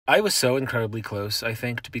I was so incredibly close, I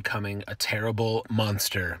think, to becoming a terrible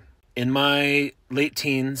monster. In my late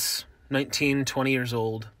teens, 19, 20 years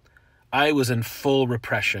old, I was in full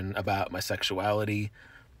repression about my sexuality,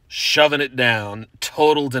 shoving it down,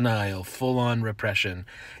 total denial, full-on repression.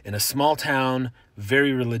 In a small town,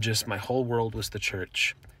 very religious, my whole world was the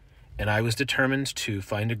church. And I was determined to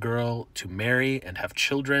find a girl to marry and have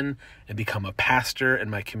children and become a pastor in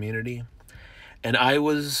my community. And I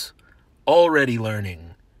was already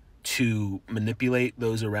learning to manipulate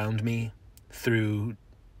those around me through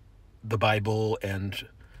the Bible and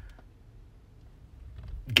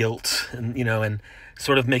guilt and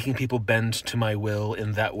sort of making people bend to my will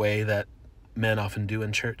in that way that men often do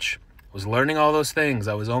in church. I was learning all those things.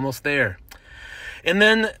 I was almost there. And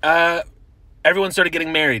then everyone started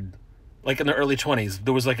getting married, like in the early 20s.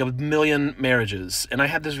 There was like a million marriages. And I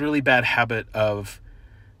had this really bad habit of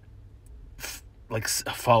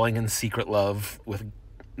falling in secret love with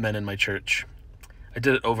men in my church. I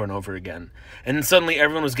did it over and over again. And suddenly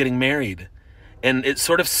everyone was getting married. And it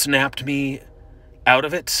sort of snapped me out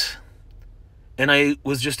of it. And I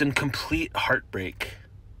was just in complete heartbreak.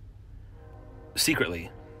 Secretly.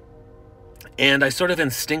 And I sort of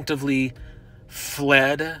instinctively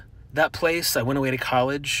fled that place. I went away to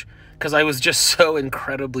college because I was just so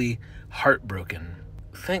incredibly heartbroken.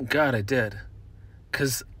 Thank God I did.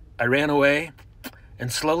 Because I ran away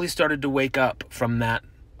and slowly started to wake up from that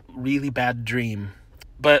really bad dream.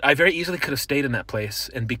 But I very easily could have stayed in that place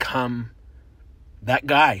and become that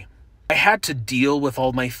guy. I had to deal with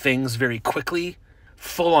all my things very quickly,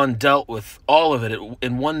 full on dealt with all of it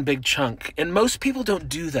in one big chunk. And most people don't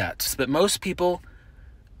do that, but most people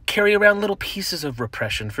carry around little pieces of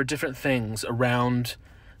repression for different things around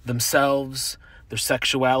themselves, their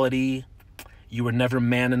sexuality. You were never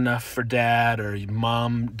man enough for dad, or your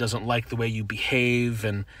mom doesn't like the way you behave.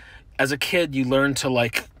 And as a kid, you learn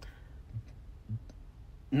to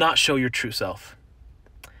not show your true self.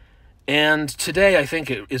 And today, I think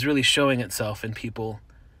it is really showing itself in people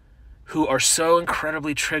who are so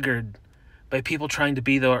incredibly triggered by people trying to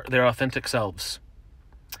be their authentic selves.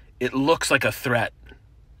 It looks like a threat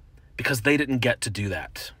because they didn't get to do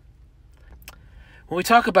that. When we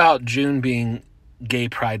talk about June being Gay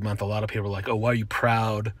Pride Month, a lot of people are like, oh, why are you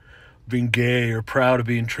proud of being gay or proud of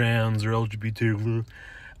being trans or LGBT?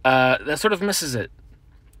 That sort of misses it.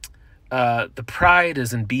 The pride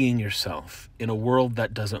is in being yourself in a world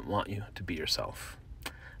that doesn't want you to be yourself.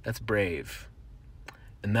 That's brave.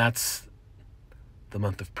 And that's the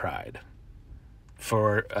month of Pride.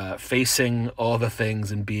 For facing all the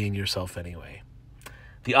things and being yourself anyway.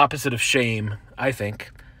 The opposite of shame, I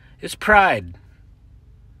think, is pride.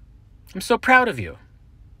 I'm so proud of you.